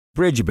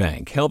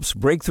Bridgebank helps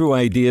breakthrough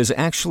ideas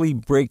actually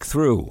break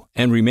through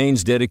and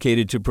remains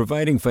dedicated to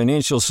providing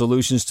financial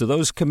solutions to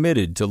those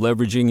committed to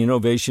leveraging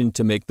innovation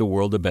to make the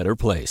world a better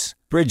place.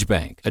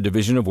 Bridgebank, a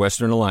division of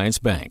Western Alliance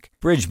Bank.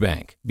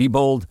 Bridgebank. Be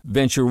bold,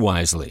 venture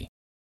wisely.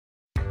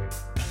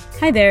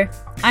 Hi there,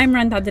 I'm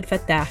Rand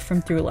Abdel-Fattah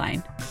from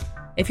Throughline.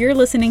 If you're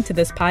listening to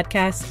this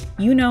podcast,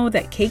 you know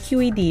that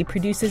KQED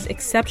produces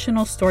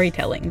exceptional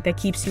storytelling that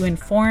keeps you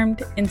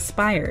informed,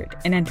 inspired,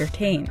 and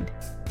entertained.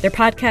 Their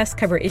podcasts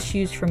cover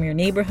issues from your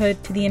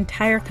neighborhood to the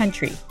entire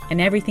country and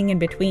everything in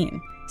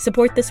between.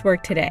 Support this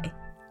work today.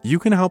 You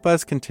can help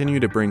us continue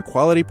to bring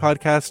quality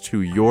podcasts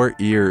to your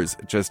ears.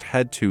 Just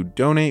head to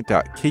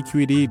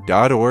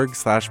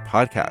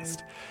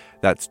donate.kqed.org/podcast.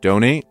 That's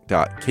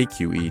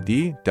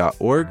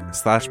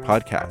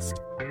donate.kqed.org/podcast.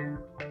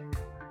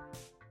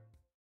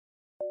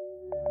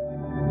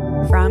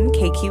 From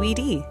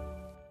KQED.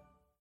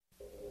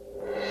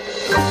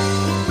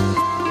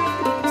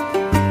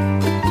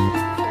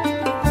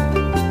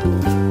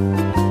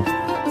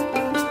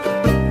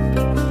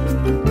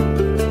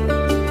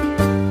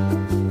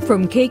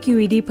 From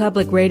KQED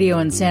Public Radio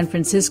in San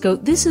Francisco,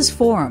 this is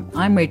Forum.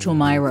 I'm Rachel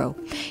Myrow.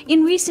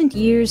 In recent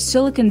years,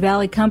 Silicon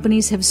Valley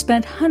companies have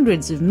spent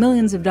hundreds of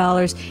millions of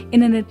dollars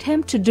in an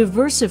attempt to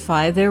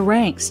diversify their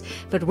ranks.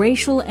 But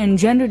racial and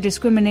gender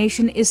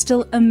discrimination is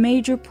still a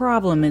major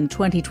problem in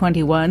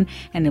 2021,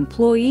 and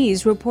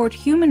employees report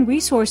human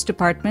resource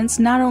departments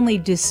not only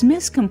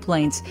dismiss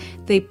complaints,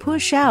 they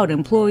push out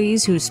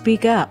employees who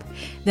speak up.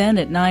 Then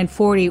at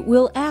 9:40,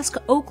 we'll ask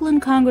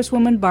Oakland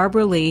Congresswoman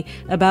Barbara Lee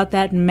about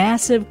that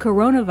massive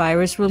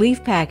coronavirus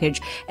relief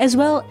package, as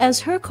well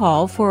as her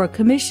call for a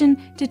commission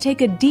to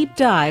take a deep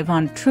dive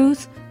on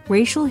truth,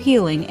 racial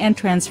healing, and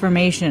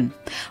transformation.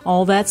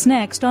 All that's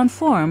next on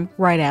Forum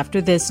right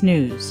after this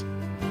news.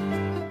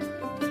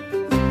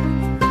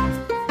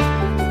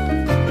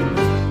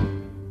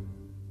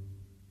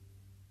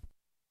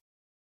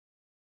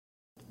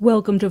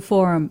 Welcome to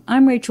Forum.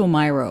 I'm Rachel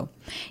Myrow.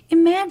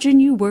 Imagine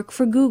you work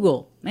for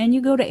Google and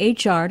you go to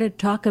HR to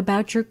talk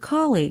about your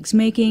colleagues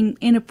making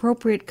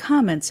inappropriate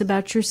comments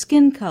about your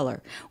skin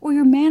color, or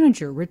your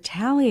manager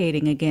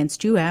retaliating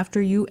against you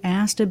after you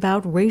asked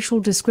about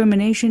racial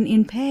discrimination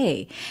in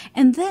pay.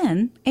 And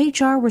then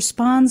HR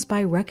responds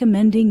by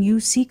recommending you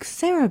seek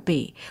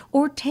therapy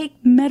or take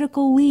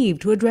medical leave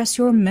to address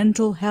your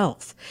mental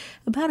health.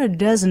 About a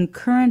dozen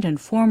current and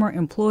former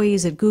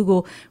employees at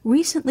Google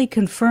recently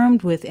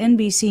confirmed with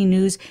NBC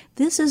News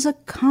this is a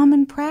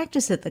common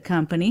practice at the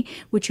company,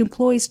 which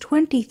employs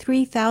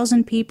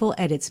 23,000 people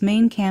at its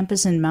main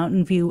campus in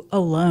Mountain View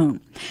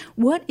alone.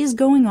 What is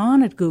going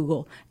on at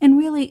Google and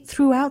really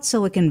throughout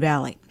Silicon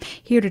Valley?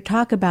 Here to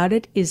talk about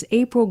it is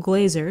April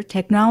Glazer,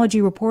 technology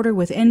reporter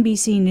with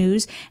NBC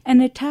News, and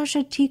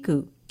Natasha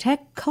Tiku,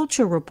 tech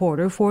culture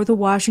reporter for The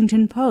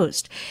Washington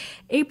Post.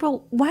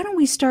 April, why don't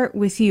we start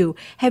with you?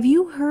 Have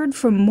you heard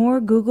from more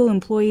Google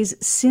employees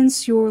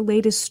since your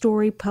latest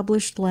story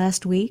published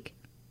last week?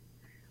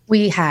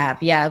 We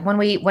have, yeah.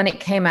 When it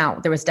came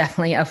out, there was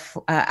definitely a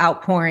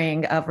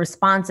outpouring of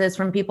responses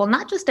from people,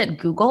 not just at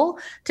Google,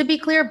 to be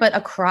clear, but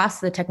across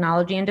the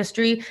technology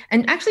industry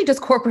and actually just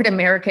corporate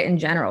America in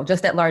general,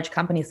 just at large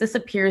companies. This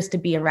appears to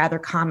be a rather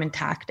common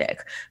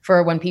tactic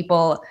for when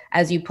people,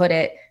 as you put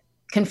it,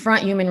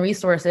 confront human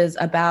resources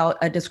about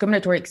a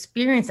discriminatory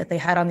experience that they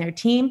had on their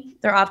team.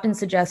 They're often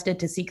suggested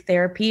to seek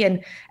therapy,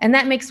 and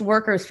that makes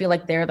workers feel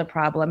like they're the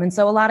problem. And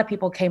so a lot of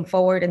people came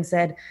forward and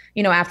said,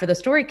 after the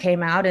story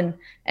came out and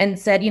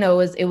said,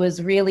 it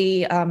was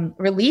really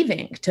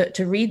relieving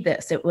to read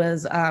this. It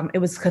was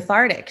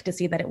cathartic to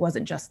see that it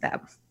wasn't just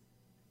them.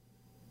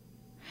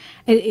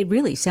 It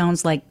really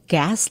sounds like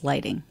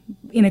gaslighting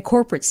in a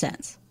corporate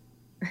sense.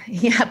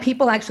 Yeah,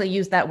 people actually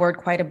used that word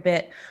quite a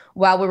bit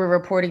while we were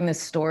reporting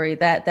this story,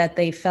 that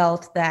they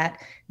felt that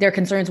their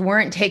concerns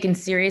weren't taken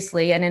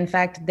seriously. And in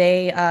fact,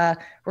 they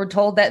were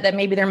told that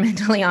maybe they're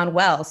mentally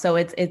unwell. So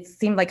it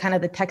seemed like kind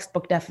of the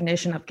textbook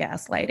definition of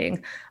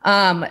gaslighting,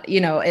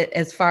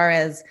 as far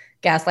as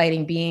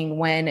gaslighting being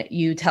when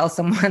you tell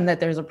someone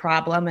that there's a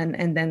problem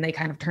and then they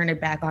kind of turn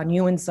it back on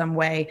you in some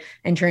way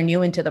and turn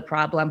you into the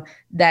problem.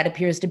 That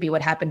appears to be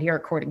what happened here,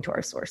 according to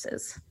our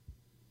sources.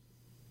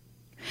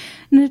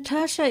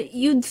 Natasha,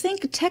 you'd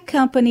think tech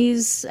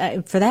companies,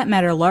 for that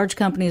matter, large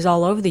companies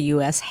all over the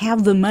U.S.,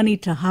 have the money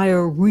to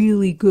hire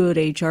really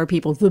good HR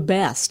people, the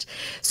best.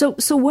 So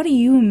what do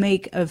you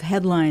make of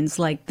headlines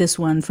like this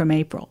one from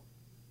April?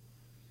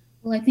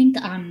 Well, I think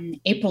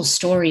April's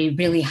story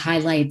really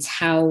highlights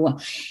how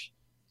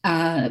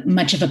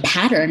much of a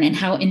pattern and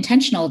how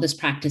intentional this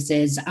practice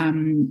is.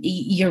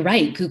 You're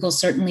right. Google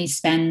certainly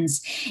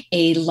spends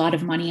a lot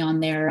of money on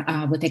their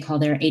what they call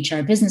their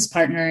HR business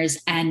partners.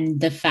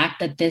 And the fact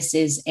that this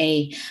is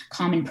a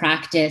common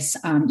practice,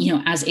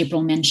 as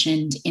April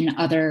mentioned,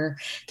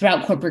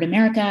 throughout corporate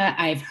America,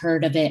 I've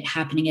heard of it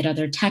happening at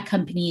other tech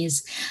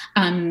companies,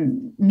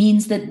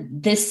 means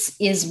that this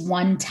is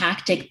one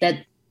tactic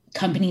that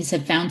companies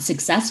have found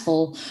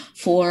successful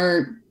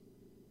for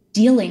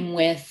dealing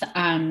with,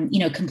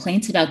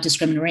 complaints about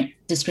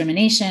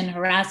discrimination,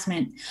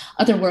 harassment,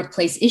 other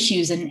workplace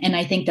issues. And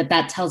I think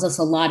that tells us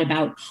a lot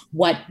about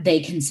what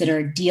they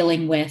consider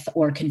dealing with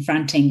or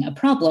confronting a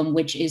problem,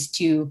 which is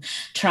to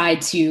try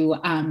to,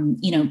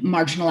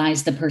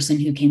 marginalize the person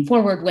who came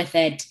forward with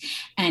it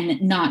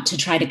and not to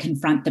try to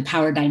confront the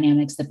power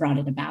dynamics that brought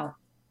it about.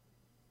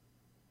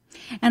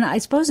 And I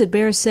suppose it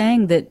bears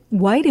saying that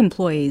white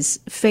employees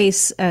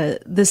face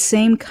the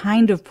same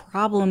kind of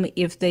problem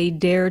if they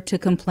dare to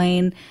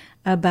complain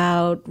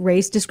about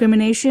race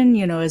discrimination,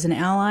 as an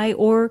ally,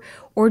 or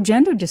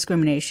gender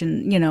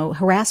discrimination,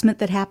 harassment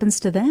that happens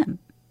to them.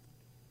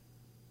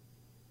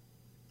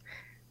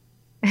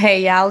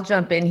 Hey, yeah, I'll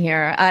jump in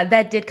here.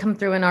 That did come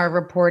through in our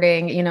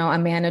reporting. A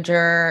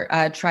manager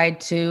tried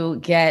to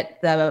get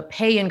the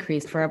pay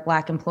increase for a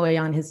Black employee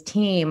on his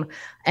team.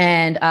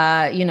 And,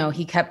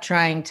 he kept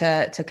trying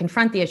to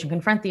confront the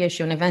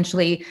issue. And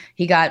eventually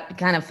he got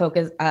kind of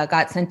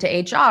got sent to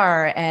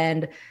HR.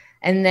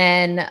 And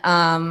then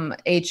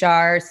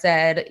HR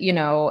said,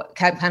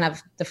 kept kind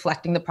of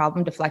deflecting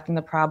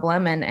the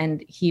problem.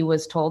 And he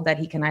was told that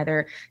he can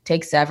either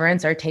take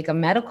severance or take a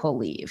medical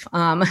leave,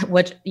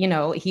 which,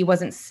 he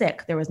wasn't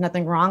sick. There was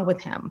nothing wrong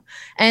with him.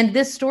 And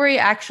this story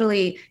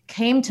actually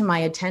came to my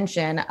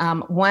attention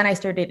when I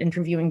started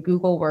interviewing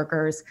Google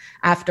workers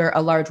after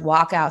a large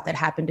walkout that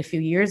happened a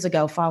few years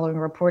ago following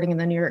reporting in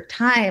the New York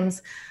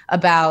Times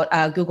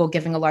about Google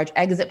giving a large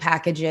exit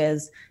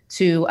packages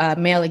to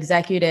male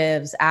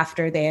executives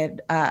after they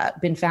had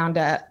been found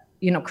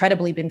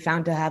credibly been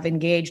found to have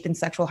engaged in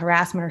sexual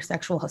harassment or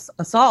sexual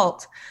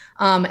assault.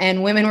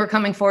 And women were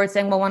coming forward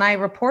saying, well, when I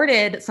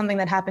reported something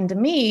that happened to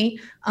me,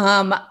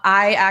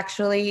 I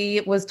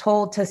actually was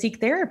told to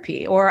seek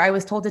therapy, or I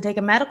was told to take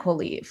a medical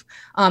leave.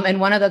 And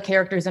one of the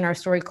characters in our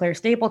story, Claire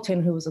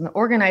Stapleton, who was an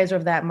organizer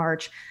of that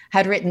march,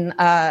 had written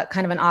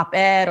kind of an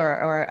op-ed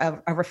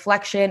or a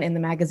reflection in the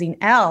magazine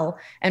Elle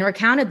and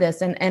recounted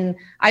this. And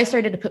I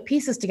started to put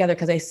pieces together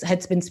because I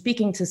had been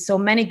speaking to so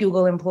many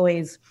Google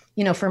employees,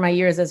 for my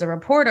years as a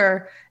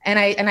reporter. And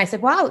I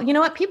said, wow, you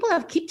know what? People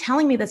keep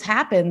telling me this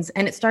happens.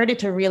 And it started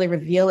to really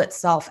reveal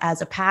itself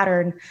as a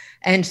pattern.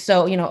 And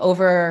so,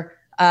 over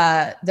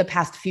the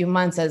past few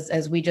months,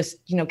 as we just,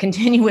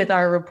 continue with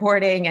our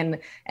reporting and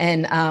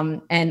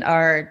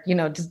our,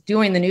 just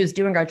doing the news,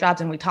 doing our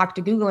jobs, and we talked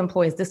to Google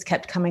employees, this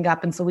kept coming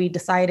up. And so we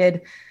decided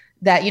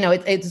that,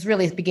 it's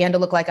really began to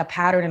look like a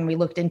pattern, and we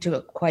looked into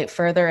it quite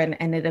further,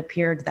 and it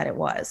appeared that it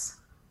was.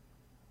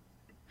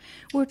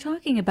 We're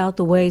talking about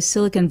the way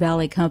Silicon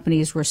Valley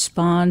companies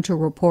respond to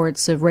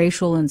reports of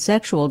racial and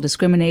sexual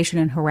discrimination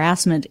and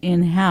harassment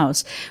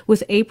in-house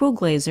with April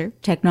Glazer,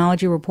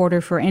 technology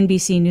reporter for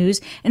NBC News,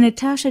 and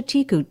Natasha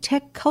Tiku,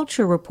 tech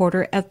culture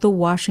reporter at The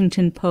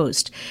Washington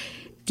Post.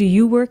 Do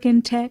you work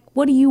in tech?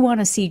 What do you want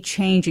to see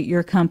change at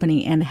your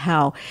company, and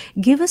how?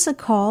 Give us a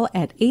call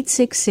at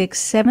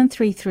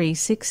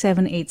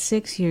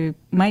 866-733-6786. You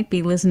might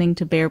be listening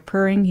to Bear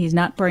purring. He's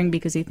not purring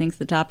because he thinks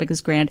the topic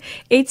is grand.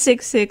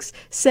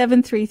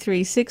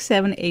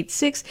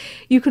 866-733-6786.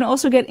 You can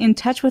also get in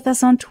touch with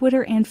us on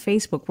Twitter and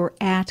Facebook. We're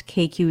at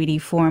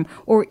KQED Forum,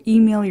 or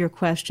email your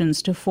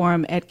questions to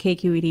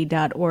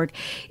forum@kqed.org.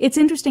 It's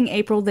interesting,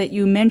 April, that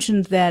you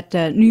mentioned that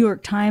New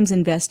York Times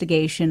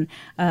investigation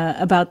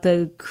about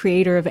the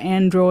creator of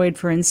Android,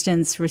 for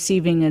instance,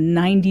 receiving a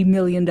 $90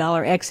 million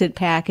exit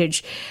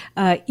package,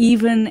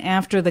 even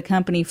after the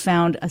company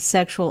found a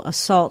sexual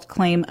assault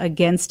claim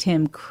against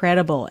him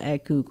credible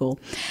at Google.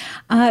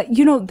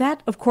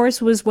 That, of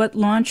course, was what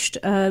launched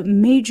a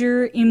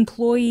major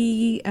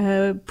employee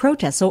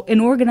protest, so an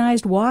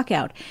organized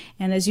walkout.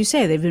 And as you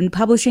say, they've been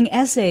publishing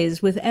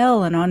essays with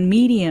Elle and on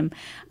Medium,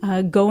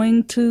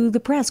 going to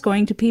the press,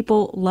 going to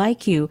people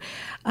like you.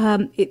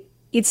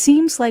 It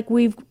seems like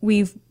we've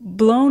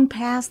blown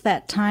past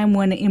that time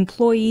when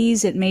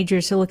employees at major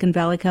Silicon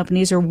Valley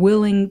companies are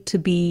willing to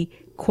be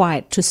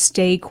quiet, to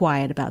stay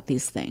quiet about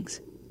these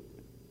things.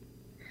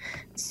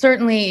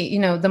 Certainly,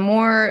 the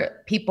more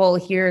people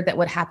hear that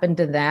what happened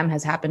to them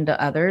has happened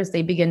to others,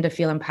 they begin to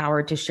feel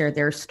empowered to share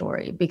their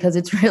story, because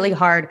it's really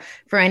hard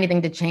for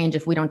anything to change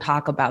if we don't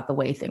talk about the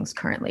way things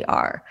currently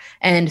are.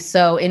 And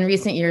so in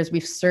recent years,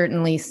 we've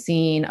certainly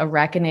seen a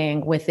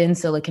reckoning within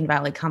Silicon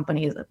Valley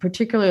companies,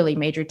 particularly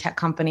major tech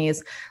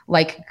companies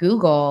like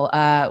Google,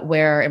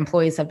 where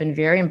employees have been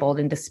very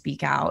emboldened to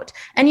speak out.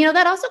 And,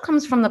 that also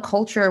comes from the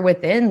culture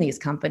within these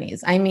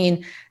companies. I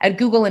mean, at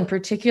Google in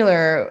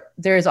particular,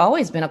 there's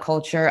always been a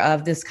culture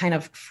of this kind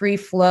of free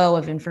flow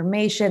of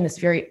information, this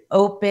very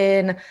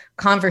open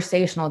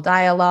conversational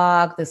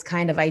dialogue, this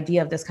kind of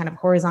idea of this kind of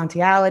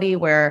horizontality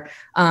where,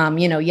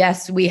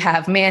 yes, we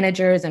have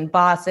managers and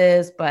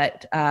bosses,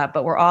 but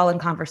we're all in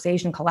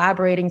conversation,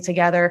 collaborating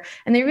together.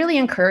 And they really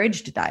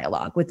encouraged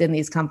dialogue within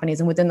these companies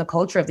and within the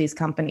culture of these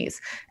companies.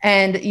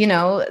 And,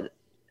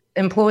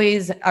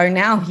 employees are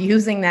now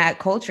using that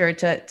culture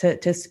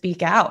to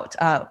speak out,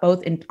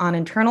 both on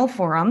internal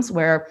forums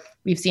where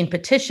we've seen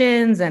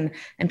petitions and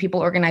people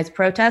organize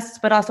protests,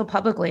 but also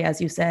publicly, as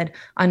you said,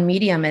 on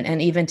Medium,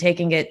 and even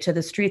taking it to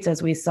the streets,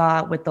 as we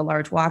saw with the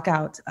large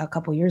walkout a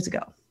couple years ago.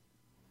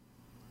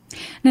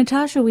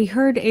 Natasha, we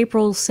heard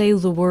April say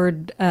the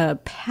word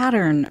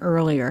pattern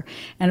earlier.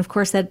 And of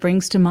course, that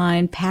brings to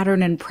mind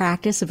pattern and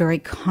practice, a very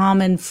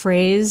common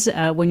phrase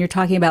when you're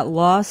talking about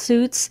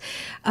lawsuits.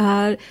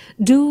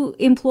 Do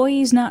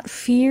employees not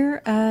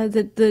fear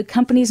that the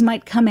companies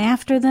might come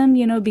after them,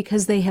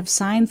 because they have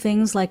signed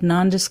things like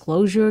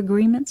non-disclosure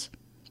agreements?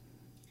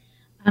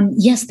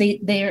 Yes,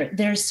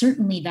 there's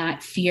certainly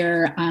that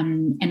fear.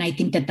 And I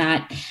think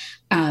that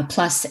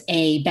plus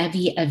a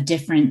bevy of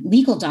different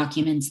legal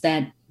documents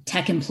that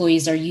tech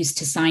employees are used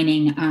to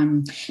signing,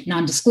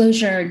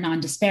 non-disclosure,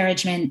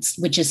 non-disparagement,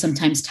 which is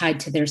sometimes tied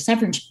to their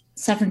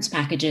severance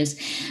packages.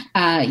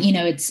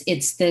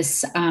 It's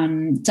this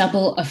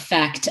double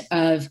effect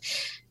of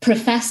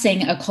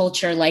professing a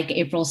culture, like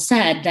April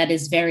said, that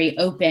is very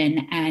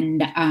open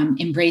and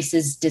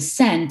embraces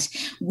dissent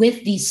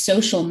with these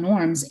social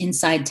norms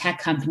inside tech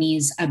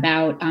companies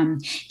about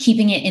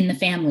keeping it in the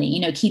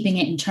family, keeping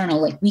it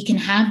internal. Like, we can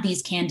have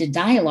these candid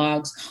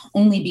dialogues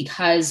only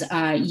because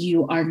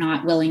you are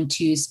not willing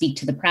to speak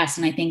to the press.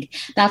 And I think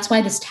that's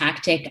why this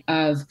tactic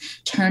of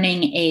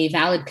turning a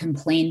valid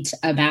complaint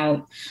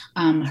about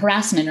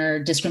harassment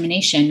or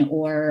discrimination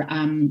or,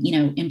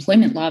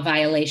 employment law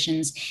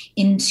violations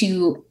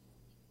into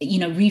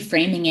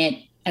reframing it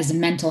as a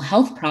mental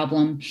health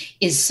problem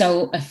is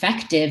so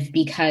effective,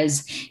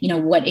 because,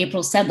 what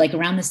April said, like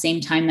around the same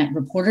time that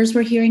reporters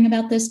were hearing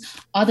about this,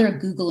 other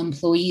Google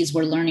employees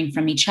were learning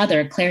from each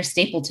other. Claire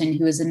Stapleton,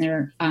 who was in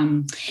the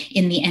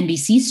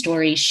NBC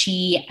story,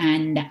 she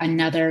and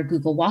another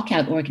Google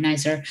walkout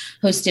organizer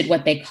hosted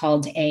what they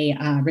called a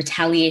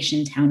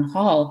retaliation town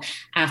hall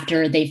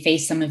after they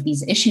faced some of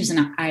these issues.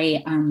 And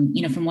I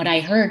from what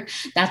I heard,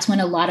 that's when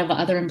a lot of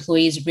other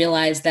employees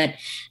realized that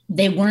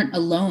they weren't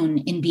alone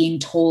in being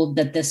told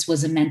that this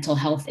was a mental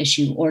health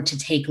issue or to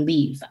take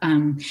leave.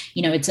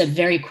 It's a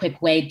very quick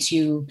way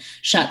to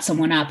shut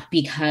someone up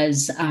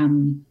because,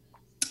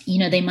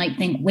 they might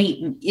think,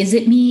 wait, is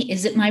it me?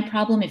 Is it my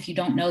problem? If you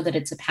don't know that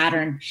it's a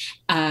pattern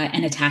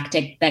and a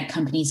tactic that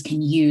companies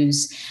can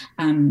use,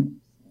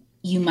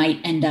 you might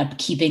end up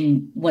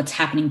keeping what's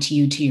happening to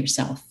you to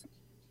yourself.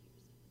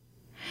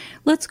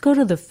 Let's go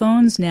to the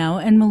phones now.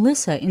 And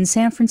Melissa in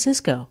San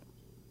Francisco.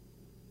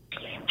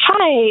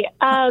 Hi.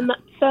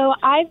 So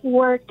I've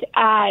worked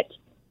at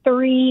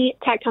 3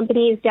 tech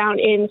companies down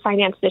in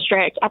Finance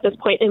District at this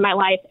point in my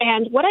life.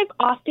 And what I've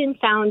often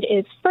found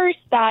is, first,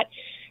 that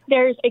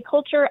there's a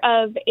culture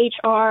of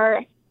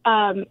HR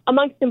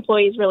amongst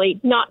employees really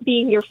not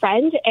being your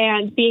friend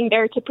and being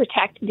there to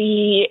protect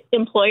the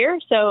employer.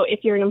 So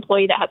if you're an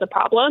employee that has a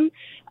problem,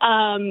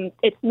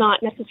 it's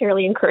not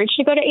necessarily encouraged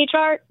to go to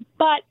HR,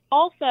 but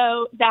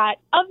also that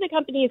of the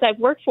companies I've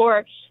worked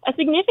for, a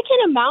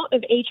significant amount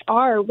of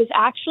HR was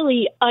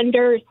actually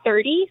under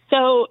 30.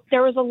 So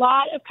there was a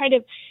lot of kind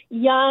of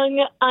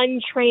young,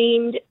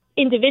 untrained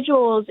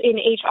individuals in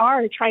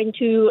HR trying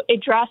to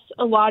address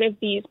a lot of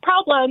these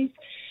problems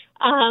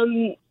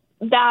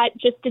that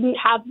just didn't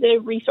have the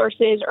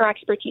resources or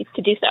expertise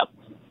to do so.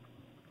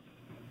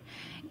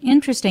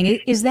 Interesting.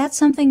 Is that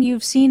something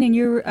you've seen in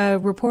your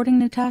reporting,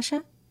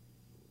 Natasha?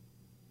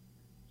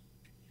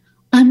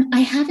 I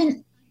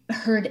haven't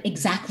heard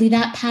exactly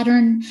that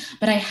pattern,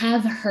 but I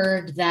have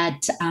heard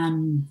that,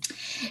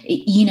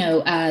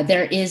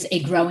 there is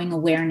a growing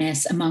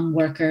awareness among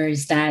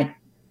workers that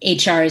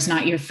HR is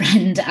not your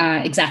friend,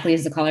 exactly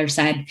as the caller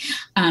said.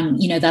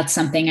 That's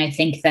something I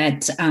think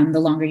that the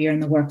longer you're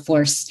in the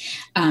workforce,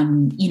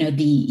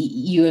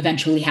 you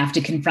eventually have to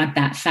confront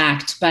that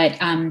fact. But,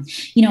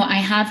 I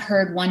have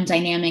heard one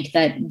dynamic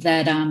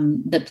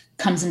that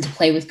comes into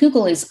play with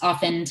Google is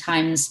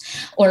oftentimes,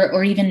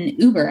 or even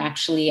Uber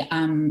actually,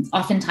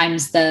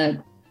 oftentimes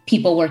the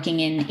people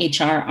working in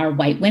HR are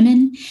white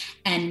women,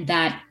 and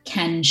that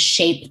can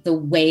shape the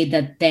way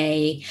that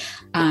they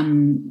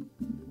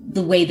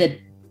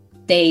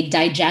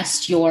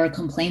digest your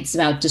complaints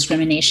about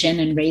discrimination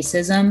and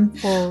racism.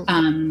 We'll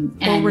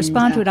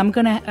respond to it. I'm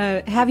going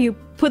to have you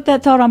put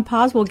that thought on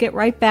pause. We'll get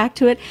right back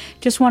to it.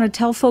 Just want to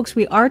tell folks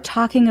we are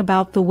talking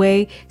about the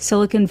way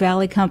Silicon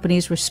Valley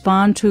companies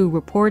respond to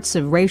reports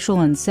of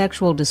racial and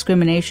sexual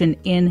discrimination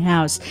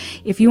in-house.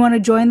 If you want to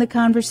join the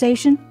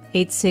conversation,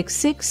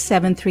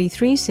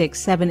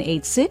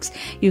 866-733-6786.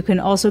 You can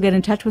also get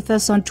in touch with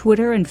us on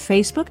Twitter and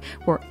Facebook.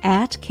 We're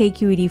at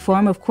KQED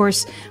Forum. Of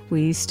course,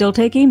 we still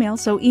take email,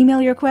 so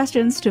email your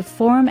questions to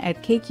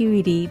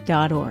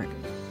forum@kqed.org.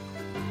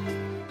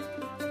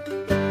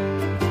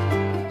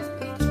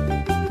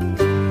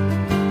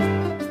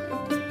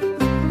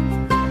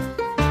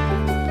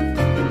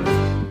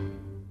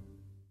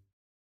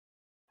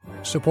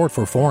 Support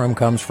for Forum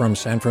comes from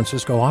San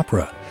Francisco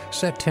Opera.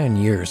 Set 10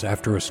 years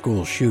after a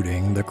school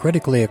shooting, the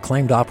critically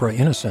acclaimed opera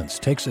Innocence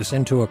takes us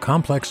into a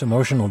complex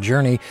emotional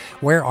journey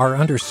where our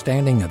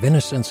understanding of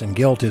innocence and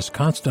guilt is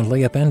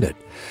constantly upended.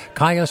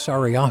 Kaya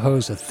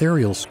Sariaho's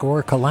ethereal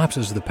score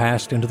collapses the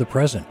past into the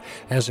present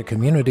as a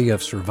community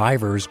of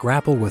survivors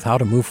grapple with how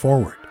to move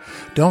forward.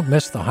 Don't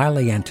miss the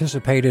highly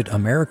anticipated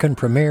American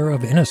premiere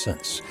of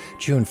Innocence,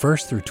 June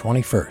 1st through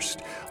 21st.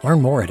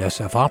 Learn more at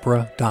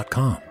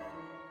sfopera.com.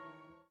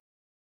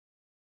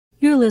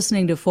 You're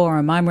listening to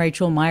Forum. I'm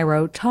Rachel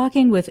Myrow,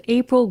 talking with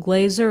April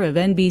Glaser of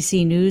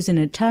NBC News and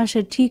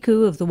Natasha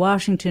Tiku of The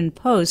Washington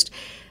Post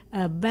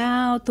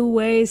about the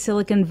way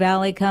Silicon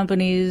Valley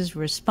companies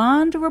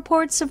respond to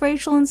reports of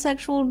racial and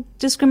sexual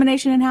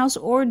discrimination in-house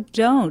or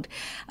don't.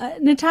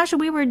 Natasha,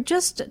 we were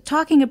just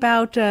talking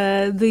about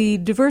the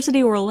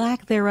diversity or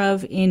lack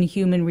thereof in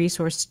human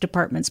resource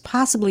departments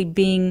possibly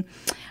being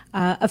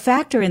a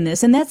factor in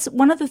this. And that's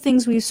one of the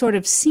things we've sort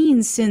of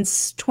seen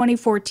since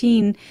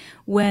 2014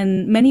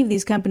 when many of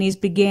these companies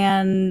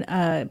began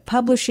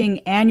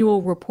publishing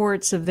annual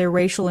reports of their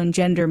racial and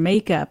gender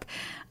makeup.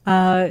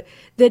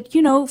 That,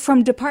 you know,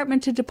 from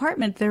department to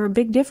department, there are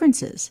big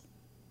differences.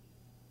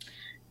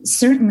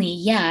 Certainly,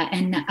 yeah.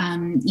 And,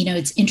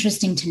 it's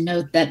interesting to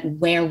note that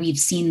where we've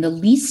seen the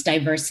least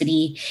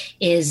diversity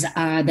is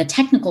the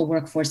technical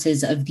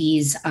workforces of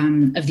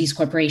these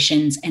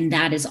corporations. And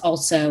that is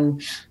also,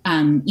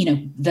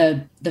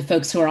 the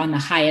folks who are on the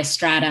highest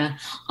strata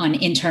on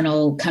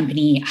internal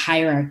company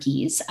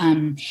hierarchies.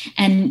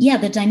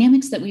 The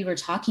dynamics that we were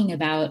talking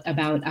about,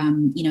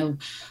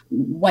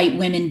 white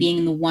women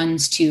being the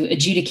ones to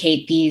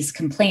adjudicate these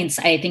complaints,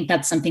 I think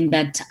that's something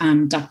that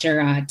Dr.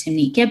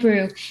 Timnit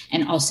Gebru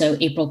and also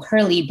April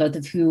Curley, both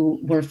of who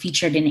were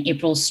featured in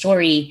April's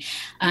story,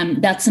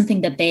 that's something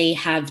that they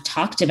have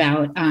talked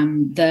about,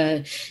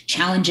 the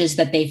challenges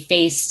that they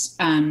face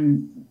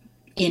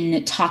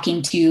in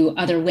talking to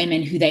other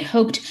women who they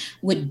hoped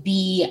would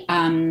be,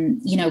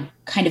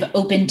 kind of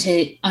open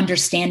to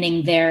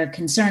understanding their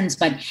concerns,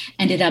 but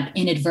ended up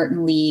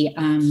inadvertently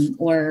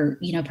or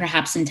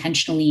perhaps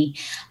intentionally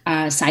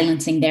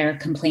silencing their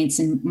complaints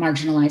and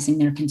marginalizing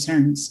their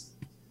concerns.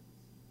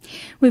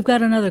 We've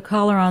got another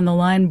caller on the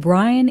line,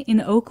 Brian in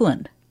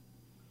Oakland.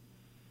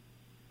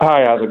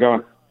 Hi, how's it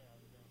going?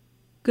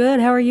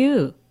 Good, how are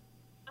you?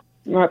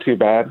 Not too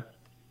bad.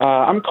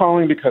 I'm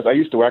calling because I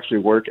used to actually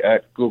work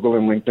at Google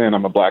and LinkedIn.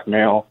 I'm a black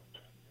male.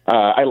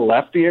 I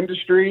left the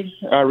industry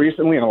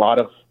recently, and a lot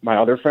of my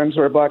other friends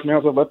who are black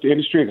males have left the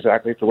industry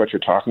exactly for what you're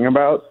talking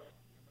about.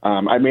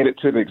 I made it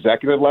to the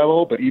executive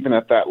level, but even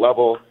at that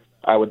level,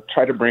 I would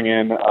try to bring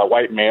in a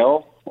white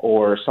male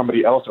or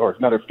somebody else or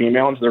another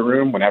female into the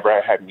room whenever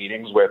I had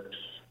meetings with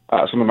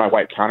some of my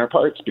white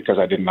counterparts, because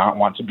I did not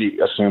want to be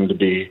assumed to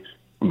be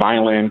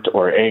violent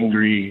or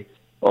angry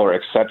or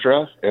et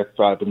cetera if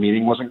the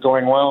meeting wasn't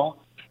going well.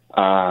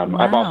 Wow.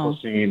 I've also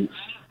seen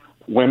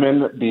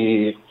women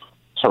be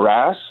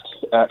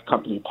harassed at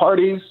company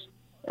parties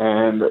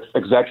and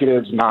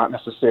executives not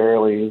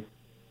necessarily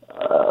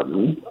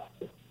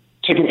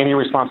taking any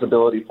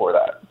responsibility for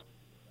that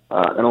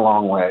in a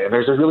long way. And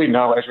there's really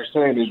no, as you're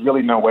saying, there's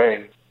really no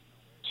way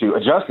to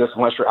adjust this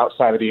unless you're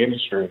outside of the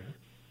industry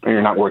and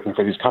you're not working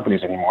for these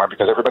companies anymore,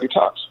 because everybody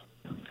talks.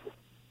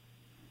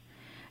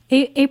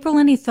 April,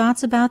 any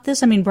thoughts about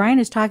this? I mean, Brian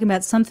is talking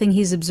about something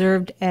he's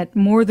observed at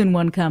more than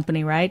one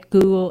company, right?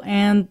 Google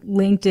and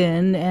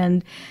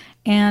LinkedIn,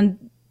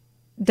 and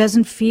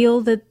doesn't feel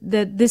that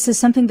this is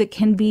something that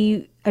can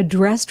be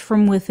addressed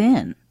from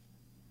within.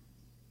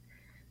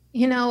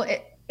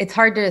 It's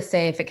hard to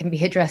say if it can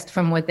be addressed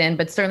from within,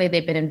 but certainly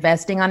they've been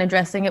investing on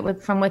addressing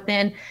it from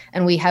within,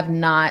 and we have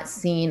not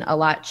seen a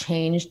lot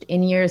changed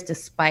in years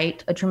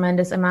despite a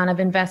tremendous amount of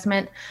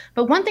investment.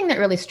 But one thing that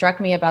really struck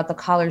me about the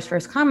caller's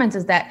first comments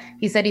is that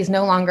he said he's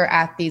no longer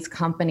at these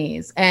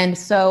companies. And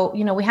so,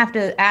 we have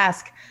to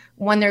ask,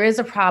 when there is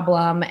a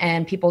problem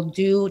and people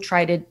do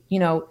try to,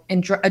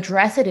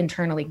 address it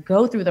internally,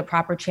 go through the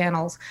proper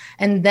channels,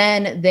 and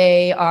then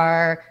they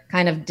are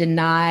kind of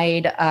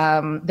denied,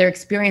 their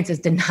experience is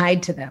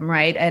denied to them,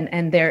 right?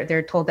 And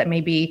they're told that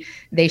maybe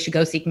they should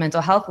go seek mental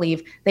health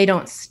leave, they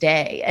don't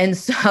stay. And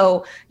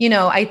so,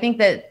 I think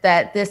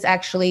that this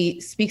actually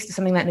speaks to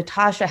something that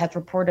Natasha has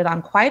reported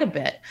on quite a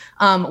bit,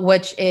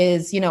 which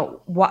is,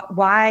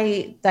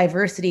 why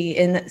diversity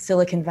in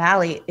Silicon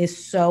Valley is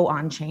so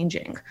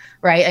unchanging,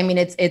 right? I mean,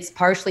 it's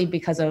partially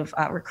because of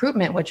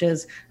recruitment, which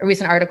is a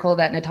recent article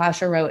that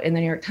Natasha wrote in the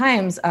New York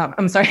Times,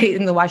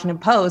 in the Washington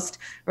Post,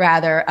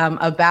 rather,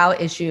 about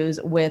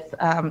issues with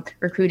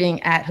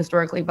recruiting at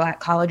historically Black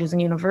colleges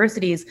and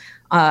universities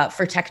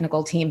for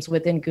technical teams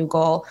within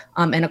Google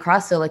and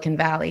across Silicon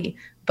Valley.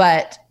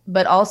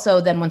 But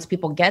also then once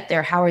people get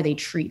there, how are they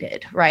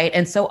treated, right?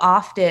 And so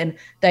often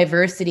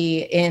diversity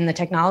in the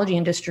technology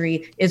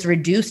industry is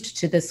reduced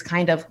to this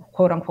kind of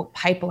quote unquote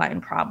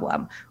pipeline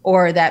problem,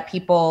 or that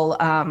people,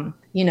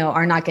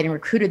 are not getting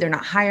recruited, they're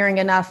not hiring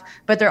enough.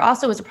 But there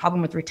also is a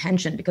problem with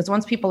retention, because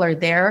once people are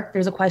there,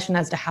 there's a question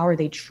as to how are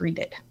they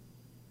treated.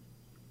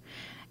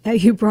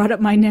 You brought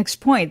up my next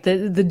point,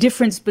 the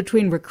difference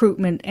between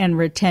recruitment and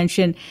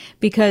retention,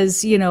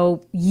 because,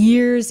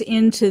 years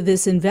into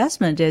this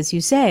investment, as you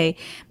say,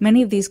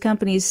 many of these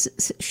companies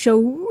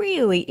show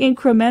really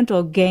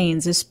incremental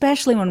gains,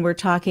 especially when we're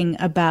talking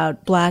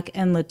about Black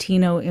and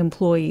Latino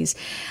employees.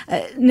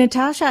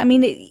 Natasha, I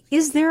mean,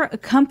 is there a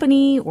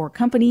company or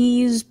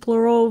companies,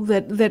 plural,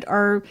 that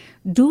are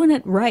doing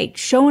it right,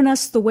 showing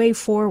us the way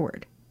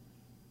forward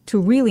to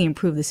really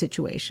improve the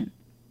situation?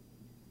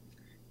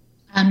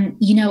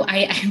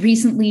 I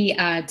recently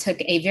took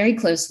a very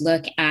close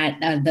look at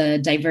the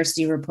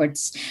diversity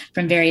reports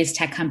from various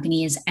tech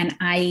companies, and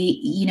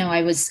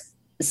I was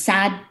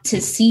sad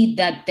to see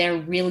that there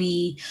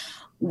really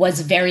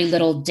was very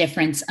little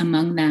difference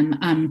among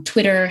them.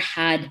 Twitter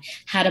had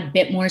a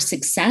bit more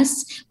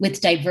success with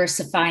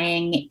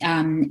diversifying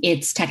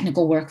its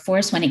technical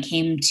workforce when it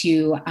came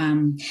to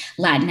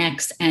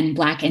Latinx and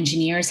Black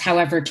engineers.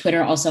 However,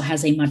 Twitter also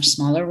has a much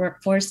smaller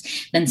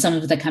workforce than some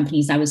of the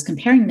companies I was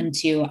comparing them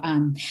to: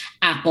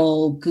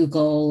 Apple,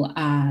 Google,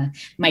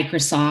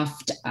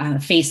 Microsoft,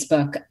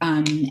 Facebook,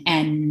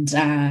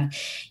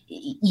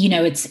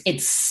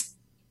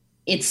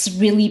 it's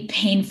really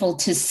painful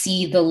to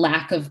see the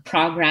lack of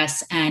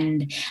progress.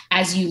 And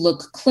as you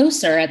look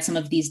closer at some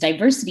of these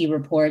diversity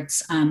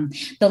reports,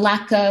 the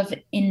lack of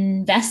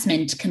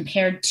investment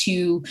compared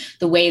to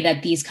the way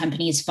that these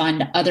companies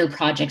fund other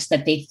projects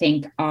that they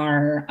think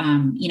are,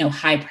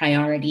 high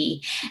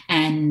priority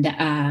and,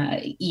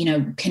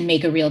 can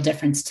make a real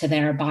difference to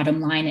their bottom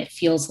line. It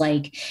feels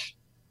like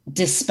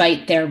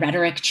despite their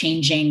rhetoric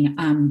changing,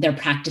 their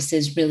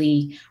practices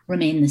really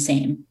remain the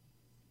same.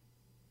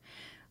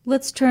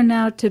 Let's turn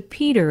now to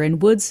Peter in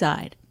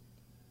Woodside.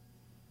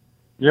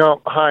 Yeah,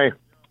 hi.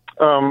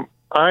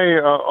 I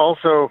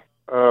also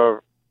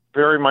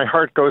my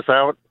heart goes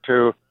out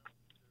to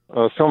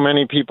so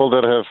many people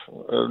that have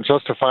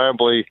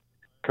justifiably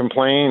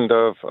complained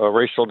of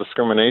racial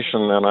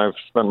discrimination, and I've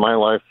spent my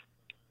life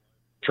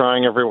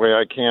trying every way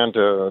I can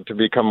to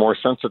become more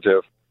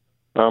sensitive.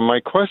 My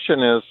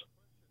question is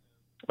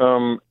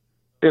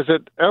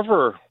it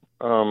ever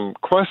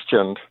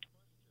questioned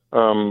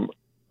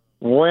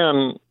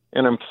when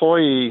an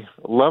employee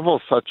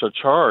levels such a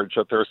charge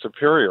at their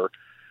superior?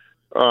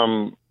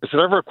 Is it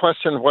ever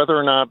questioned whether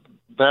or not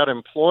that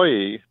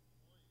employee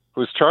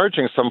who's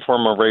charging some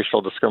form of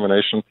racial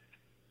discrimination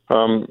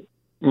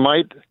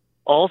might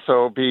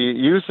also be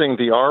using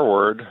the R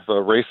word, the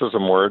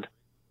racism word,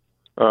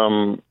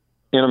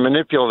 in a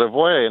manipulative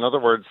way? In other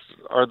words,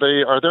 are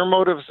their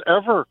motives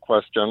ever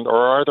questioned, or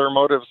are their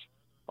motives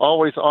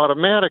always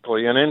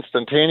automatically and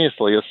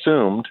instantaneously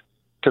assumed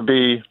to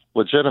be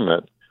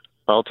legitimate?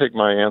 I'll take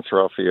my answer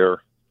off the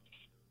air.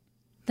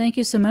 Thank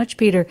you so much,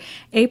 Peter.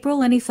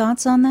 April, any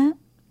thoughts on that?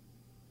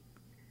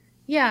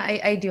 Yeah,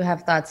 I do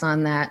have thoughts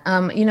on that.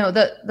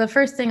 The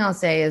first thing I'll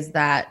say is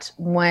that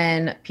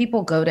when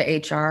people go to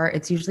HR,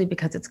 it's usually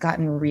because it's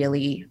gotten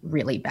really,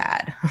 really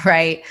bad,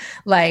 right?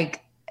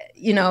 Like,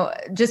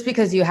 just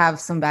because you have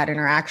some bad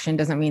interaction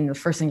doesn't mean the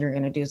first thing you're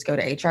going to do is go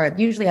to HR. It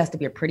usually has to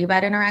be a pretty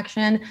bad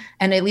interaction.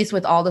 And at least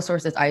with all the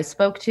sources I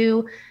spoke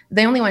to,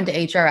 they only went to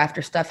HR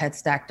after stuff had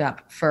stacked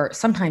up for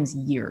sometimes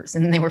years.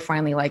 And they were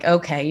finally like,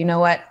 okay, you know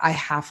what? I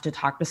have to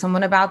talk to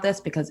someone about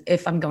this, because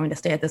if I'm going to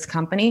stay at this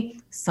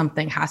company,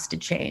 something has to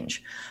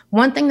change.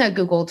 One thing that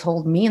Google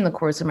told me in the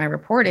course of my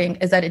reporting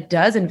is that it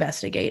does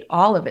investigate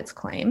all of its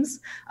claims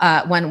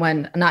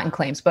when not in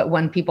claims, but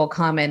when people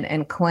come in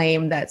and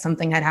claim that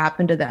something had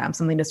happened to them,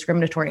 something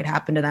discriminatory had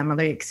happened to them, or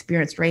they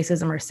experienced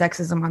racism or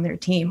sexism on their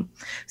team.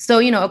 So,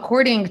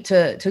 according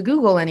to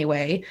Google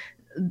anyway,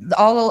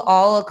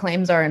 all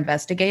claims are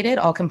investigated,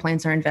 all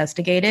complaints are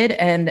investigated,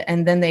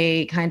 and then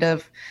they kind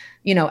of,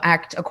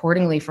 act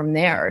accordingly from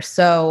there.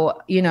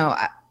 So,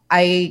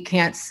 I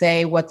can't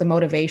say what the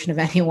motivation of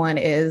anyone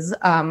is,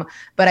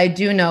 but I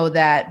do know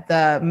that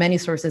the many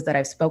sources that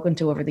I've spoken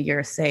to over the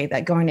years say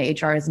that going to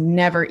HR is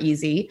never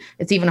easy.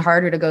 It's even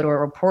harder to go to a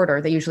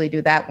reporter. They usually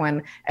do that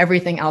when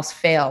everything else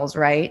fails,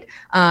 right?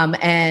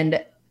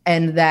 And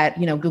that,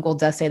 Google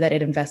does say that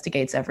it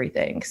investigates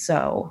everything.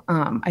 So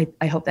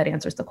I hope that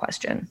answers the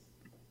question.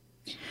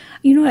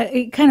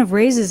 It kind of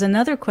raises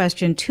another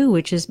question, too,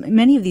 which is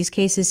many of these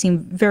cases seem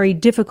very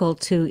difficult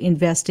to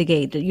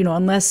investigate,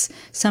 unless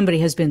somebody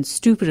has been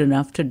stupid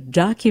enough to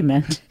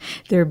document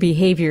their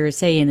behavior,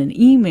 say, in an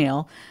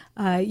email.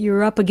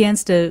 You're up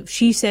against a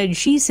she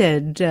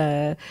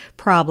said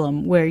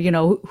problem where,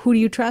 who do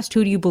you trust?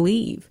 Who do you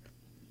believe?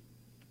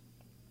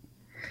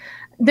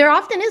 There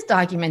often is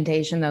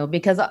documentation, though,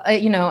 because,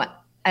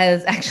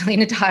 as actually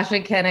Natasha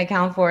can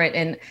account for it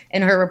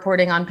in her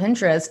reporting on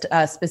Pinterest,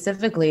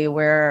 specifically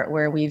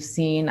where we've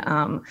seen,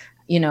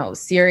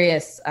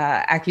 serious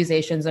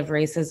accusations of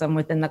racism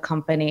within the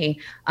company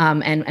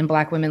and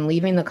Black women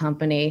leaving the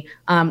company.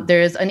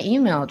 There's an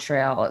email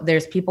trail.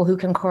 There's people who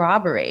can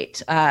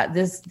corroborate.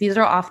 These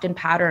are often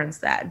patterns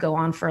that go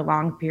on for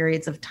long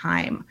periods of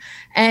time.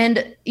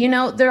 And,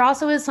 there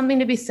also is something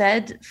to be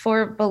said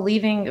for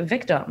believing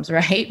victims,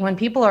 right? When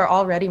people are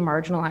already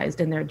marginalized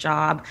in their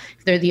job,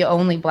 if they're the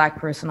only Black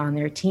person on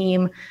their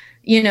team,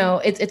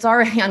 it's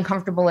already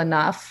uncomfortable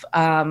enough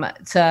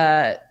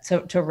to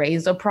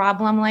raise a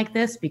problem like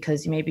this,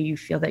 because maybe you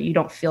feel that you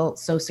don't feel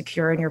so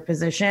secure in your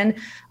position.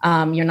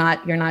 You're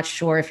not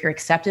sure if you're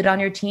accepted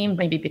on your team,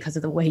 maybe because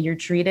of the way you're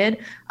treated.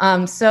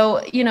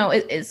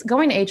 It's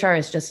going to HR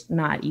is just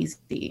not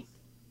easy.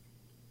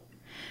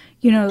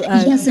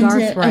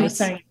 Garth writes.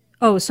 sorry.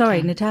 Oh,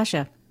 sorry,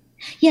 Natasha.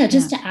 Yeah,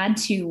 just to add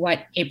to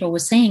what April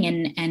was saying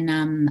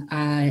and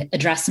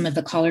address some of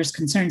the caller's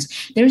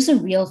concerns, there's a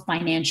real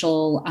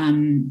financial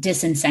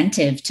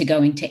disincentive to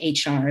going to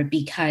HR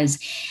because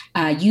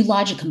you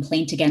lodge a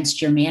complaint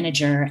against your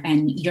manager,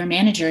 and your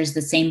manager is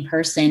the same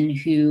person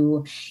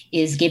who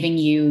is giving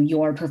you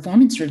your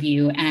performance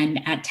review. And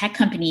at tech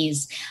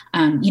companies,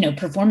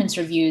 performance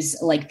reviews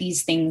like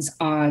these things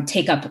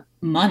take up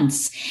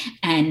months,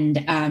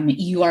 and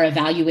you are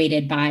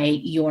evaluated by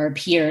your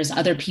peers,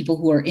 other people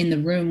who are in the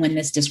room when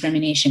this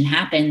discrimination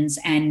happens.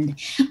 And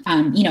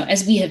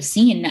as we have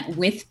seen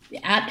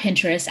at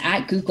Pinterest,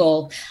 at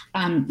Google,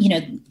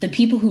 the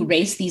people who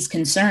raised these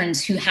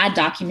concerns, who had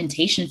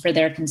documentation for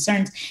their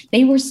concerns,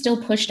 they were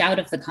still pushed out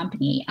of the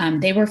company.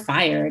 They were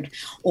fired,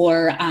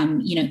 or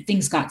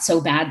things got so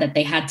bad that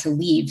they had to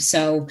leave.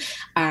 So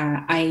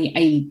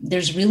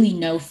there's really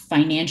no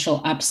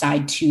financial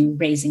upside to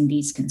raising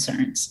these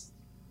concerns.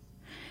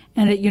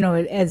 And,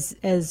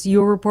 as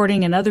your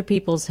reporting and other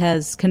people's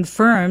has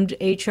confirmed,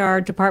 HR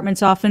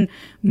departments often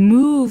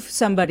move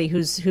somebody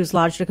who's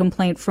lodged a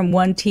complaint from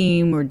one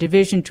team or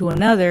division to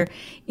another,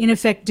 in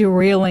effect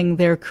derailing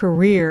their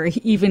career,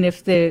 even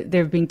if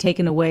they're being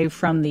taken away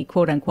from the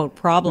quote-unquote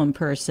problem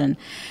person.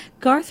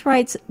 Garth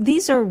writes,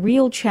 these are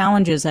real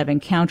challenges I've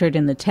encountered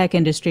in the tech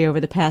industry over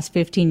the past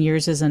 15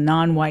 years as a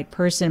non-white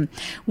person.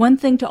 One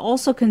thing to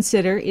also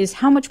consider is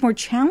how much more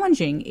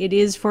challenging it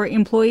is for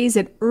employees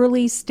at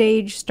early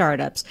stage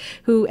startups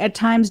who at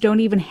times don't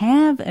even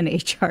have an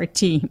HR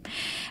team.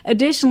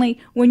 Additionally,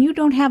 when you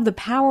don't have the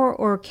power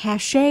or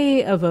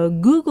cachet of a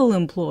Google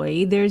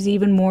employee, there's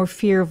even more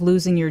fear of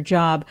losing your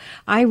job.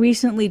 I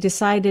recently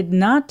decided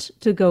not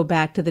to go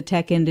back to the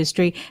tech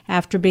industry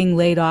after being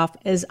laid off,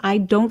 as I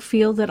don't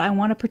feel that I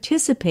want to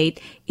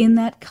participate in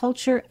that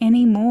culture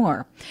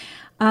anymore.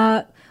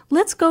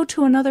 Let's go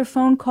to another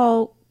phone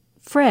call.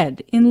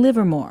 Fred in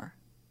Livermore.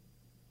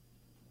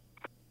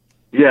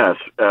 Yes,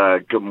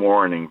 good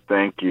morning.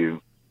 Thank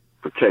you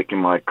for taking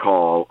my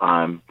call.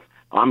 I'm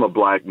a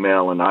black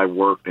male, and I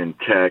worked in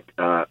tech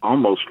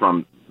almost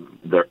from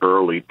the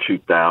early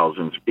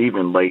 2000s,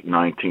 even late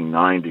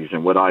 1990s.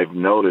 And what I've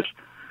noticed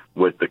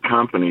with the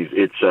companies,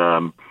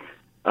 it's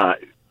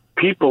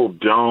people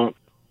don't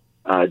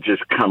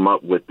just come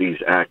up with these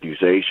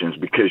accusations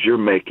because you're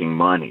making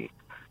money.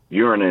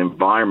 You're in an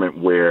environment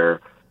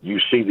where you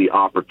see the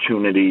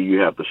opportunity, you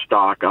have the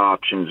stock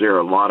options, there are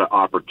a lot of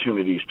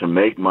opportunities to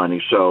make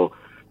money. So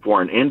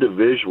for an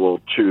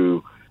individual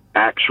to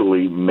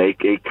actually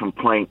make a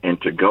complaint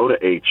and to go to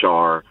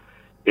HR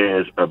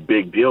is a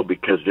big deal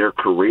because their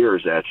career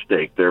is at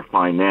stake, their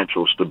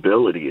financial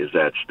stability is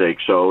at stake.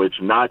 So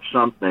it's not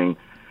something,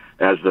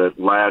 as the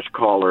last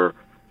caller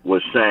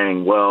was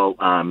saying, well,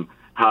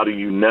 how do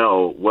you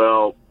know?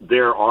 Well,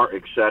 there are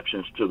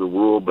exceptions to the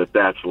rule, but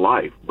that's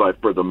life. But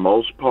for the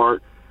most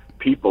part,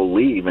 people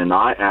leave, and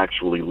I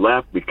actually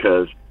left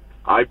because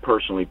I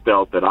personally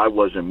felt that I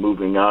wasn't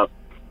moving up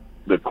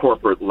the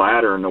corporate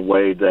ladder in a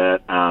way that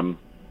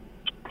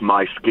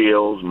my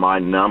skills, my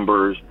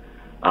numbers,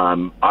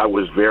 I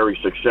was very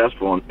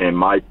successful, and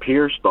my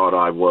peers thought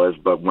I was,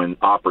 but when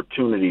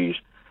opportunities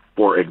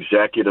for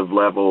executive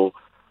level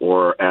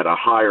or at a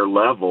higher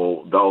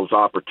level, those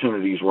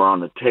opportunities were on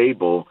the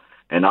table,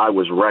 and I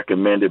was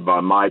recommended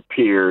by my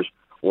peers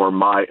or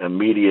my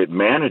immediate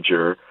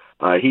manager,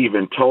 he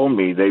even told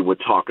me they would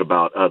talk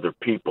about other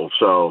people.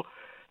 So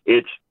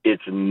it's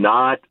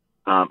not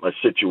a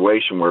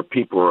situation where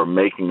people are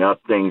making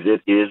up things.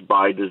 It is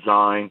by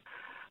design.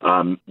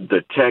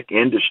 The tech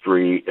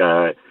industry,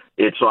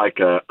 it's like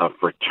a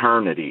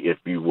fraternity, if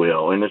you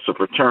will, and it's a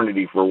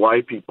fraternity for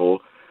white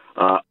people,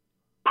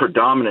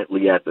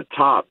 predominantly at the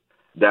top,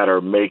 that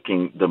are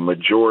making the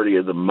majority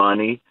of the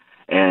money,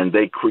 and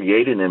they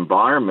create an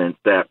environment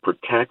that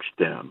protects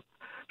them.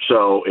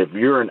 So if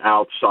you're an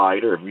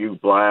outsider, if you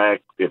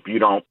black, if you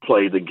don't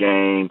play the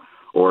game,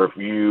 or if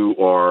you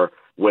are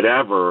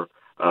whatever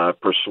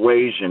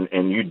persuasion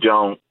and you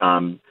don't,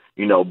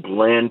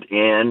 blend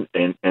in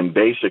and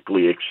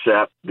basically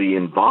accept the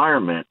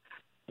environment,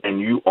 and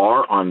you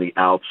are on the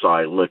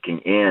outside looking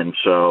in.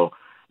 So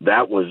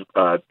that was,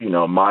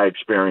 my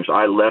experience.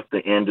 I left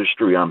the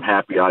industry. I'm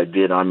happy I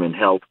did. I'm in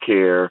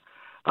healthcare.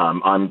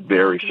 I'm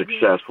very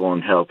successful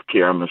in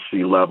healthcare. I'm a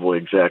C-level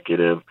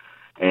executive,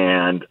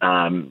 and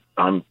I'm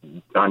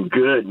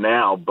good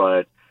now.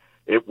 But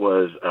it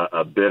was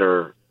a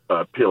bitter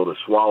pill to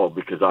swallow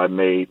because I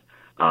made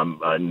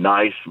a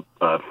nice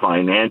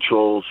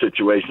financial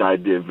situation. I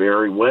did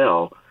very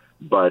well,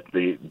 but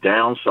the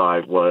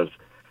downside was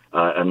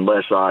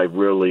unless I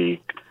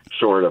really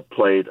sort of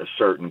played a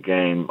certain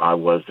game, I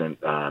wasn't,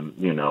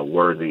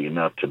 worthy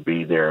enough to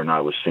be there, and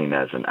I was seen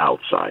as an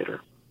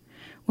outsider.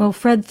 Well,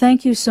 Fred,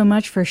 thank you so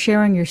much for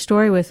sharing your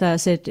story with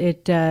us.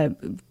 It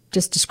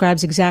just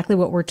describes exactly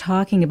what we're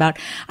talking about.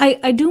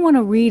 I do want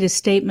to read a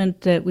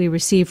statement that we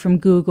received from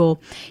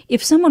Google.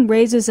 If someone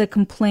raises a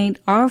complaint,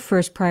 our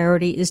first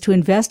priority is to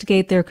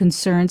investigate their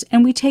concerns,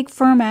 and we take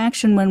firm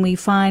action when we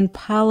find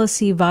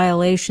policy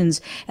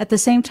violations. At the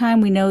same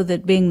time, we know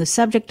that being the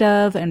subject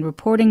of and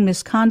reporting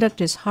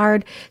misconduct is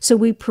hard, so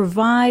we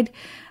provide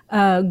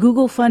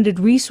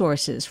Google-funded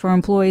resources for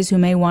employees who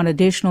may want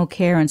additional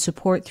care and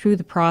support through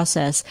the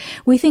process.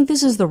 We think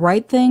this is the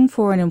right thing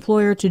for an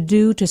employer to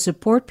do to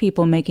support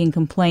people making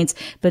complaints,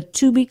 but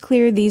to be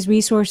clear, these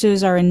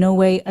resources are in no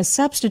way a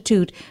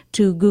substitute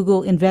to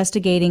Google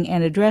investigating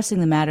and addressing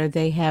the matter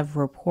they have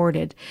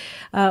reported.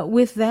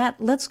 With that,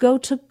 let's go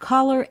to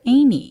caller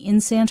Amy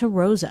in Santa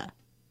Rosa.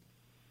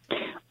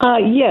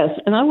 Yes,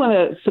 and I want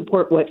to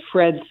support what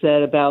Fred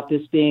said about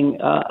this being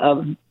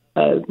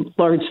a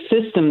large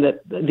system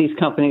that these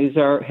companies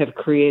have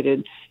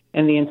created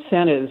and the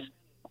incentives.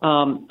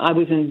 I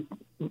was in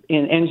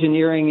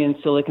engineering in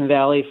Silicon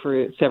Valley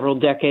for several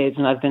decades,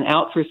 and I've been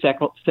out for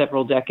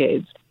several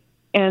decades.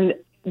 And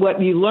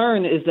what you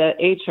learn is that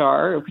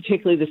HR,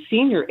 particularly the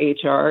senior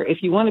HR,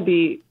 if you want to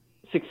be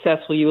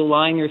successful, you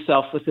align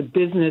yourself with the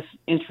business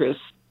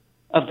interests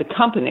of the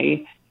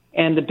company,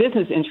 and the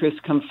business interests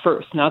come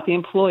first, not the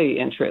employee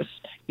interests.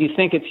 You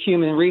think it's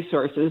human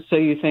resources, so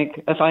you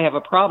think, if I have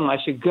a problem, I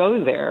should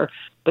go there.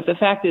 But the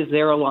fact is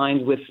they're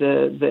aligned with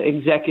the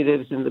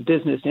executives and the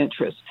business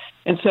interests.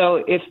 And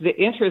so if the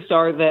interests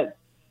are that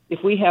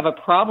if we have a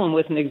problem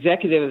with an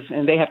executive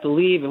and they have to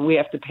leave and we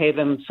have to pay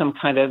them some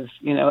kind of,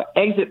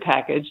 exit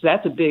package,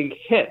 that's a big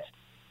hit.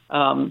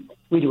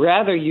 We'd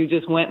rather you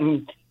just went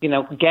and,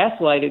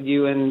 gaslighted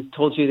you and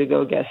told you to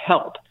go get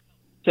help.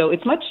 So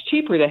it's much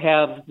cheaper to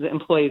have the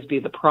employees be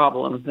the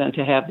problem than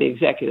to have the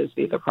executives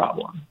be the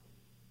problem.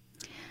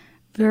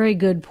 Very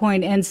good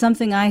point, and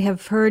something I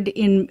have heard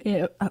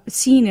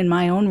seen in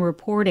my own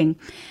reporting.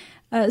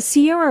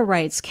 Sierra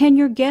writes, can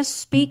your guests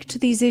speak to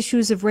these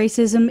issues of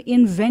racism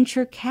in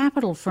venture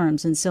capital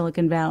firms in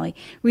Silicon Valley?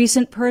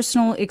 Recent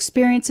personal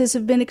experiences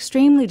have been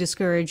extremely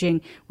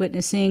discouraging,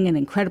 witnessing an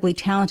incredibly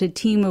talented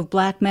team of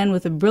black men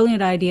with a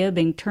brilliant idea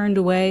being turned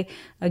away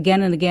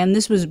again and again.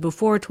 This was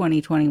before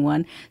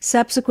 2021.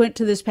 Subsequent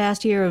to this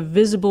past year of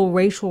visible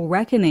racial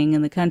reckoning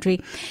in the country,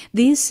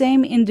 these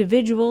same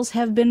individuals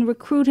have been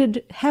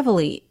recruited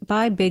heavily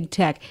by big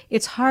tech.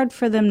 It's hard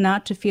for them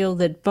not to feel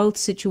that both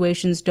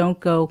situations don't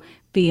go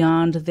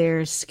beyond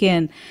their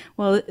skin.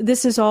 Well,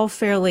 this is all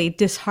fairly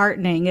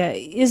disheartening,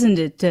 isn't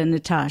it,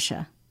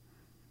 Natasha?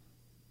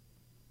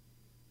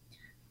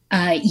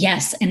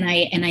 Yes, and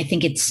I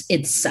think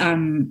it's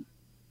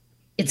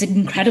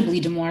incredibly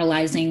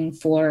demoralizing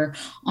for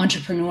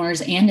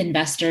entrepreneurs and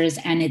investors,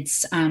 and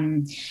it's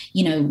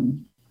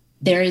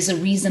there is a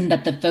reason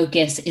that the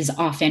focus is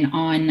often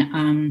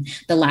on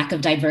the lack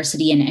of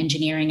diversity in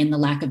engineering and the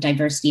lack of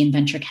diversity in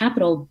venture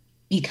capital,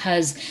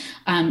 because,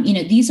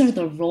 these are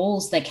the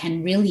roles that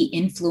can really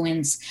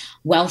influence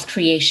wealth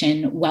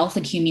creation, wealth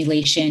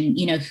accumulation,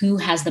 who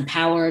has the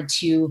power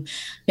to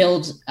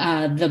build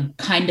the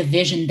kind of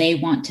vision they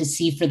want to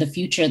see for the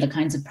future, the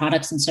kinds of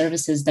products and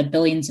services that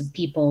billions of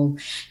people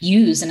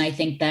use. And I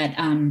think that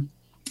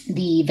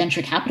the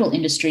venture capital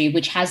industry,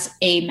 which has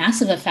a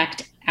massive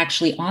effect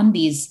actually on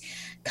these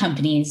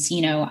companies,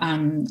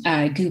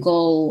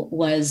 Google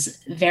was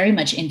very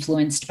much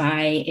influenced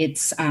by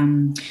its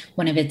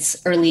one of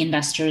its early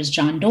investors,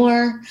 John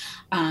Doerr,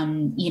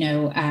 and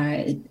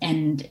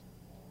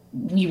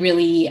we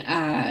really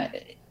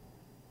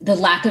the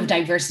lack of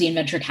diversity in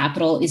venture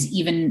capital is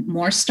even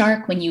more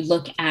stark when you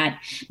look at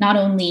not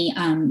only,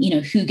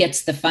 who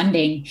gets the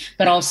funding,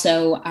 but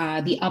also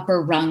the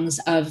upper rungs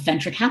of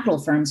venture capital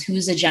firms.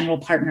 Who's a general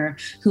partner?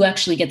 Who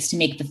actually gets to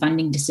make the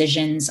funding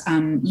decisions?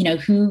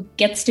 Who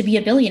gets to be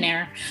a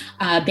billionaire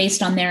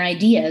based on their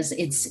ideas?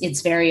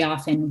 It's very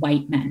often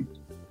white men.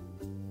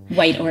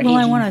 White or Asian. Well,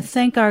 I want to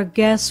thank our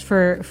guests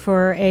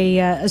for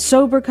a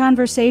sober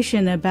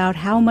conversation about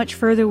how much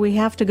further we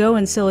have to go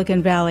in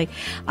Silicon Valley.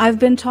 I've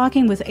been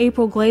talking with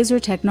April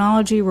Glazer,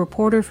 technology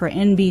reporter for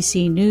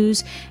NBC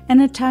News, and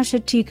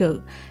Natasha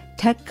Tico,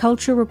 tech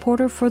culture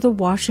reporter for The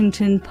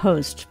Washington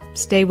Post.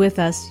 Stay with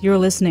us. You're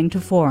listening to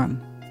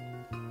Forum.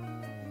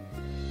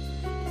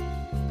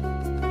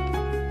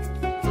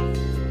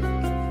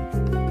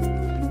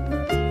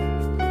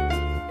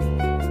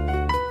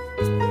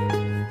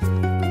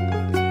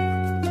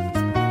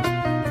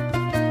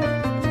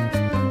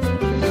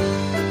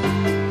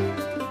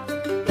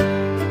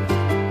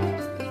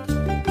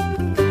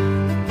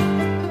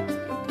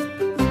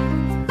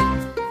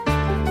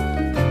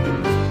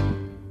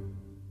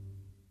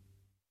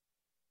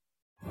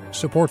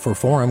 Support for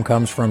Forum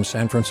comes from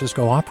San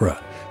Francisco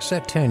Opera.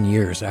 Set 10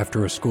 years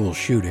after a school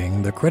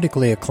shooting, the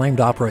critically acclaimed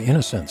opera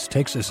Innocence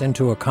takes us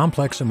into a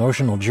complex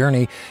emotional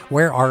journey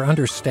where our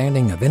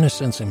understanding of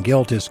innocence and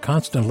guilt is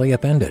constantly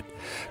upended.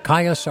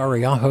 Kaya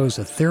Sariaho's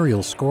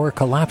ethereal score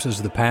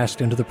collapses the past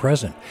into the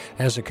present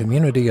as a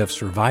community of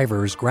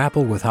survivors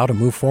grapple with how to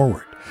move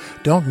forward.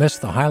 Don't miss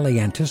the highly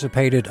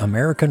anticipated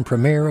American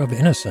premiere of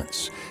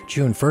Innocence,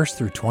 June 1st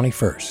through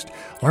 21st.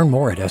 Learn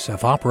more at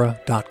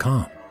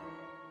sfopera.com.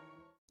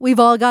 We've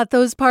all got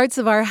those parts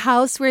of our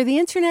house where the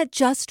internet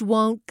just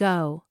won't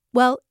go.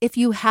 Well, if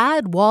you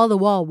had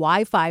wall-to-wall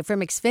Wi-Fi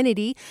from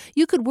Xfinity,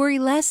 you could worry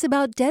less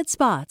about dead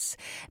spots.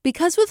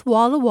 Because with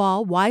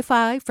wall-to-wall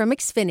Wi-Fi from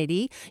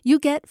Xfinity, you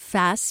get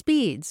fast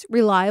speeds,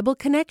 reliable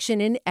connection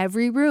in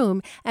every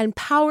room, and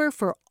power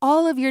for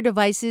all of your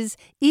devices,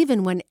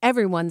 even when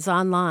everyone's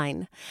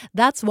online.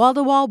 That's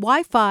wall-to-wall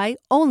Wi-Fi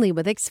only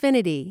with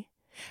Xfinity.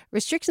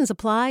 Restrictions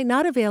apply,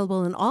 not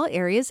available in all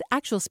areas.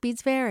 Actual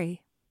speeds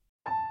vary.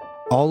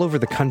 All over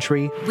the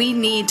country, we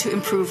need to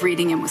improve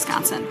reading in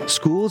Wisconsin.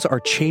 Schools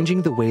are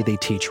changing the way they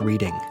teach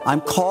reading.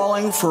 I'm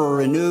calling for a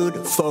renewed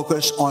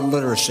focus on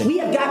literacy. We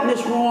have gotten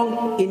this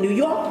wrong in New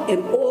York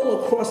and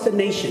all across the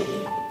nation.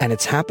 And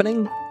it's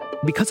happening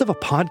because of a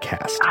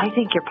podcast. I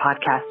think your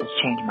podcast has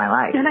changed my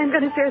life. And I'm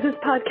going to share this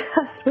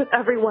podcast with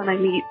everyone I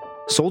meet.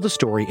 Sold a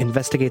Story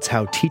investigates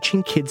how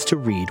teaching kids to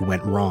read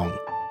went wrong.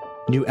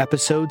 New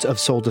episodes of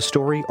Sold a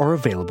Story are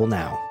available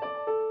now.